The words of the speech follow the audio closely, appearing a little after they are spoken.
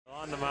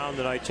On the mound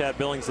tonight, Chad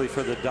Billingsley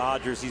for the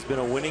Dodgers. He's been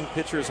a winning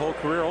pitcher his whole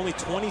career, only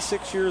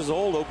 26 years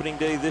old opening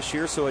day this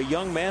year, so a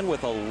young man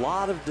with a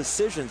lot of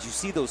decisions. You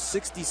see those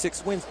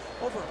 66 wins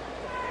over.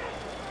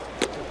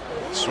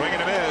 Swing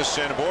and a miss,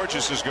 and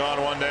Borges has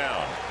gone one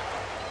down.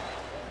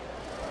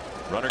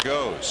 Runner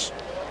goes.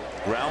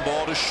 Ground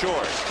ball to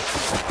short.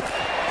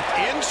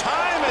 In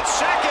time at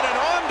second and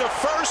on to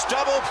first,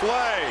 double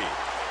play.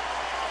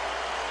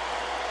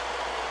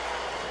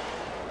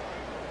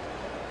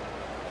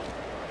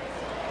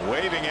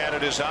 Waving at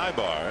it is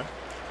Ibar.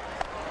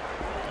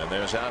 And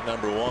there's out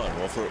number one.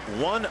 Well, for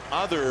one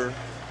other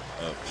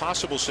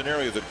possible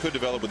scenario that could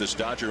develop with this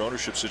Dodger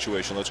ownership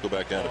situation, let's go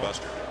back down to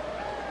Buster.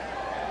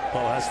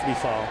 Ball has to be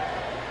foul.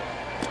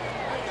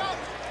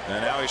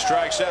 And now he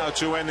strikes out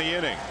to end the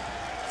inning.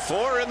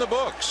 4 in the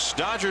books.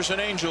 Dodgers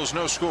and Angels,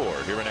 no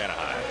score here in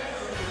Anaheim.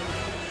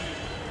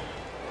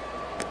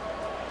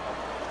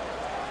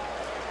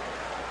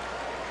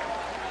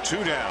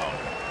 Two down.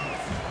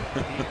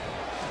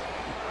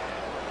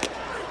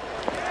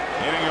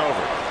 Inning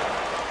over.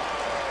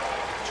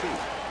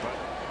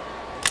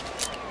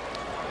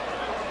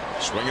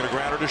 2. Swinging a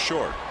grounder to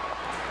short.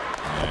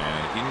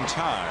 And in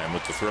time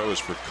with the throw is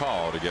for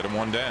call to get him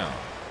one down.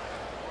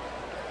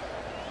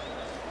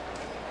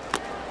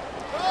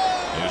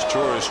 His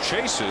Torres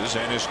chases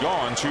and is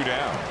gone. 2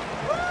 down.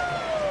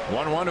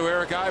 1-1 to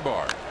Eric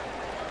Ibar.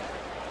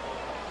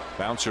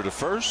 Bouncer to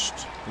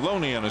first.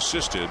 Loney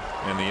unassisted,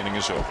 and the inning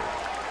is over.